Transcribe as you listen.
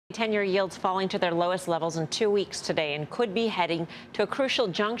10-year yields falling to their lowest levels in 2 weeks today and could be heading to a crucial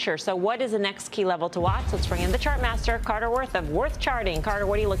juncture. So what is the next key level to watch? Let's bring in the Chartmaster, Carter Worth of Worth Charting. Carter,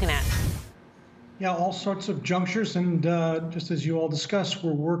 what are you looking at? Yeah, all sorts of junctures. And just as you all discussed,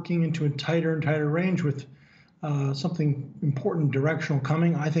 we're working into a tighter and tighter range with something important directional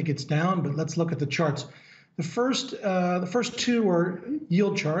coming. I think it's down, but let's look at the charts. The first two are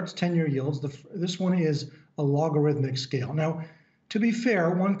yield charts, 10-year yields. This one is a logarithmic scale. Now, to be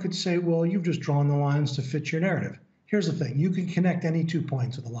fair, one could say, well, you've just drawn the lines to fit your narrative. Here's the thing. You can connect any 2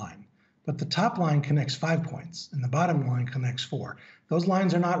 points with a line, but the top line connects 5 points and the bottom line connects 4. Those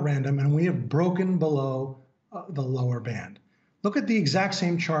lines are not random, and we have broken below the lower band. Look at the exact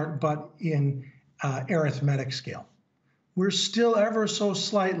same chart, but in arithmetic scale. We're still ever so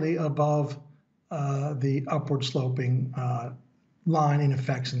slightly above the upward sloping line in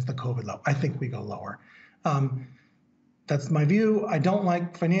effect since the COVID low. I think we go lower. That's my view. I don't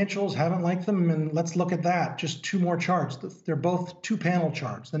like financials, haven't liked them, and let's look at that. Just two more charts. They're both two-panel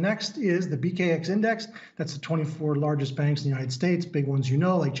charts. The next is the BKX index. That's the 24 largest banks in the United States, big ones you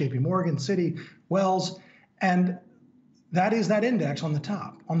know, like JP Morgan, Citi, Wells, and that is that index on the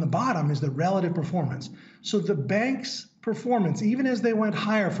top. On the bottom is the relative performance. So the bank's performance, even as they went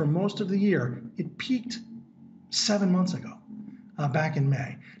higher for most of the year, it peaked 7 months ago, back in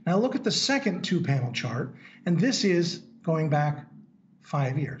May. Now look at the second two-panel chart, and this is going back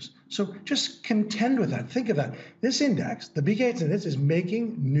 5 years. So just contend with that. Think of that. This index, the BKX index, is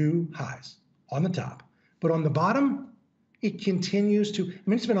making new highs on the top. But on the bottom, it continues to,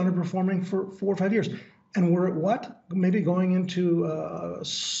 it's been underperforming for 4 or 5 years. And we're at what? Maybe going into a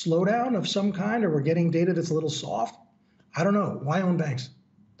slowdown of some kind, or we're getting data that's a little soft? I don't know. Why own banks?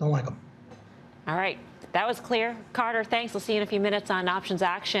 Don't like them. All right. That was clear. Carter, thanks. We'll see you in a few minutes on options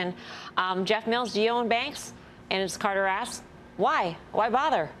action. Jeff Mills, do you own banks? And as Carter asks, why? Why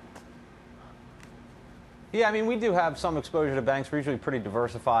bother? Yeah, we do have some exposure to banks. We're usually pretty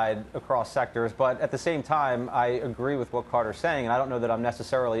diversified across sectors. But at the same time, I agree with what Carter's saying. And I don't know that I'm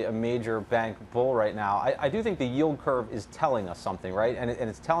necessarily a major bank bull right now. I do think the yield curve is telling us something, right? And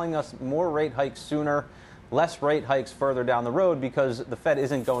it's telling us more rate hikes sooner, less rate hikes further down the road, because the Fed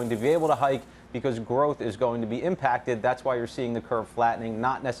isn't going to be able to hike because growth is going to be impacted. That's why you're seeing the curve flattening,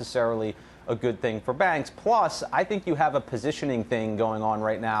 not necessarily a good thing for banks. Plus, I think you have a positioning thing going on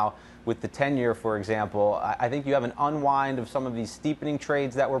right now with the 10-year, for example. I think you have an unwind of some of these steepening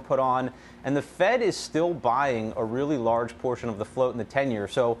trades that were put on, and the Fed is still buying a really large portion of the float in the 10-year.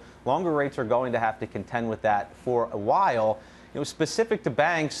 So longer rates are going to have to contend with that for a while. Specific to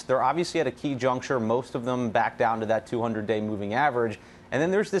banks, they're obviously at a key juncture, most of them back down to that 200-day moving average. And then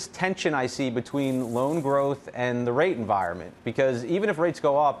there's this tension I see between loan growth and the rate environment, because even if rates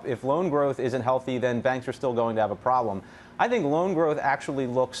go up, if loan growth isn't healthy, then banks are still going to have a problem. I think loan growth actually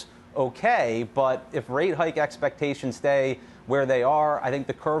looks okay, but if rate hike expectations stay where they are, I think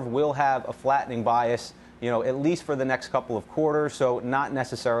the curve will have a flattening bias, at least for the next couple of quarters. So not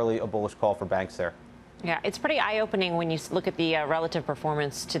necessarily a bullish call for banks there. Yeah, it's pretty eye-opening when you look at the relative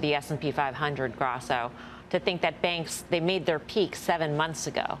performance to the S&P 500, Grasso, to think that banks, they made their peak 7 months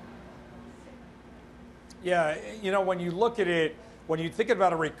ago. Yeah, when you look at it, when you think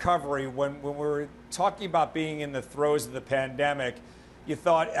about a recovery, when we're talking about being in the throes of the pandemic, you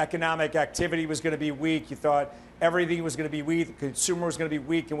thought economic activity was going to be weak. You thought everything was going to be weak. The consumer was going to be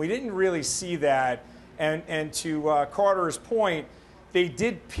weak. And we didn't really see that. And to Carter's point, they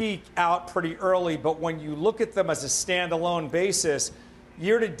did peak out pretty early. But when you look at them as a standalone basis,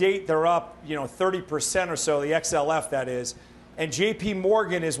 year to date, they're up, 30% or so, the XLF that is. And JP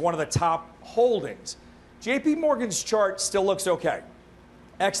Morgan is one of the top holdings. JP Morgan's chart still looks okay.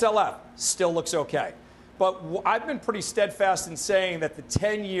 XLF still looks okay. But I've been pretty steadfast in saying that the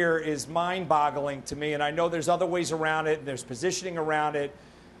 10-year is mind-boggling to me. And I know there's other ways around it, and there's positioning around it.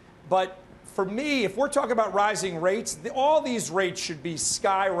 But for me, if we're talking about rising rates, all these rates should be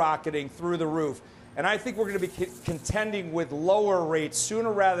skyrocketing through the roof. And I think we're going to be contending with lower rates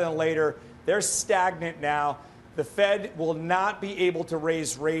sooner rather than later. They're stagnant now. The Fed will not be able to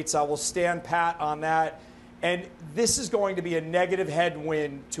raise rates. I will stand pat on that. And this is going to be a negative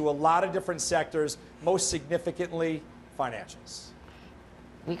headwind to a lot of different sectors, most significantly financials.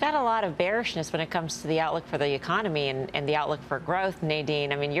 We got a lot of bearishness when it comes to the outlook for the economy and the outlook for growth,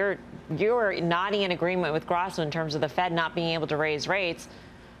 Nadine. You're nodding in agreement with Grasso in terms of the Fed not being able to raise rates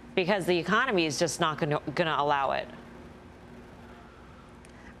because the economy is just not going to allow it.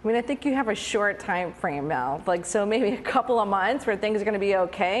 I think you have a short time frame now, so maybe a couple of months where things are going to be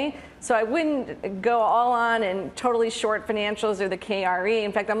okay. So I wouldn't go all on and totally short financials or the KRE.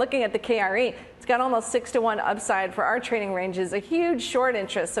 In fact, I'm looking at the KRE. It's got almost 6-to-1 upside for our trading ranges, a huge short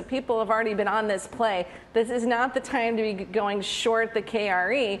interest. So people have already been on this play. This is not the time to be going short the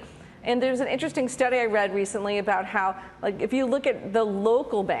KRE. And there's an interesting study I read recently about how, like, if you look at the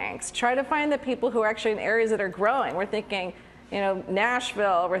local banks, try to find the people who are actually in areas that are growing. We're thinking, you know,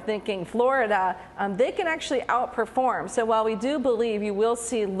 Nashville, we're thinking Florida, they can actually outperform. So while we do believe you will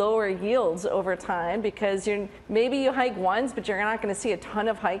see lower yields over time because maybe you hike once, but you're not going to see a ton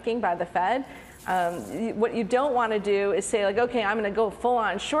of hiking by the Fed, what you don't want to do is say, like, okay, I'm going to go full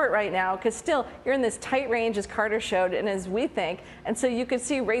on short right now, because still you're in this tight range as Carter showed and as we think. And so you could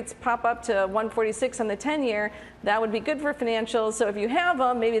see rates pop up to 146 on the 10-year. That would be good for financials. So if you have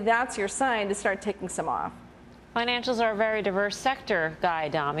them, maybe that's your sign to start taking some off. Financials are a very diverse sector, Guy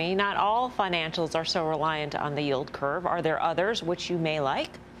Adami. Not all financials are so reliant on the yield curve. Are there others which you may like?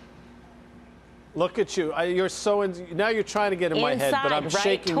 Look at you. You're so now you're trying to get in my head, but I'm right?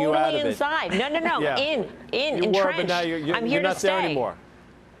 shaking Totally you out of it. Inside. No. Yeah. In you entrenched. were, but now I'm here you're not to stay. there anymore.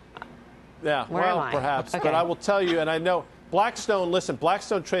 Yeah, Where well, am I? perhaps. Okay. But I will tell you, and I know Blackstone, listen,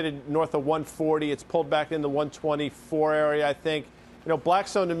 Blackstone traded north of 140. It's pulled back in the 124 area, I think. You know,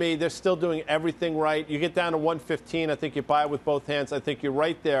 Blackstone, to me, they're still doing everything right. You get down to 115, I think you buy it with both hands. I think you're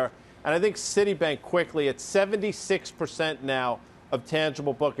right there. And I think Citibank quickly at 76% now of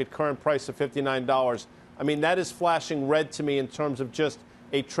tangible book at current price of $59. I mean, that is flashing red to me in terms of just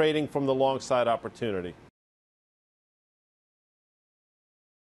a trading from the long side opportunity.